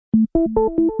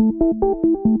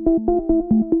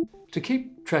To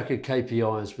keep track of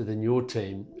KPIs within your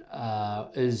team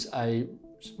is a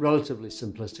relatively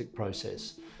simplistic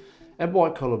process. At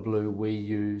White Collar Blue, we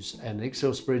use an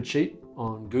Excel spreadsheet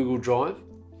on Google Drive.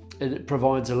 It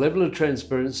provides a level of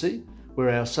transparency where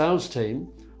our sales team,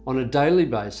 on a daily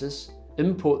basis,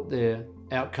 input their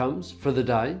outcomes for the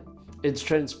day. It's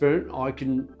transparent. I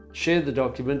can share the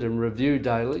document and review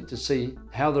daily to see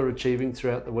how they're achieving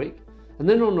throughout the week. And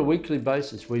then on a weekly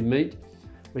basis, we meet,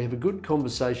 we have a good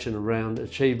conversation around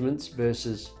achievements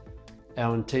versus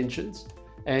our intentions,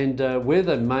 and where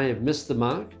they may have missed the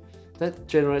mark. That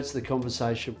generates the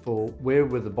conversation for where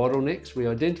were the bottlenecks. We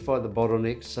identify the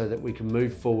bottlenecks so that we can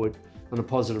move forward on a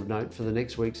positive note for the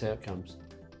next week's outcomes.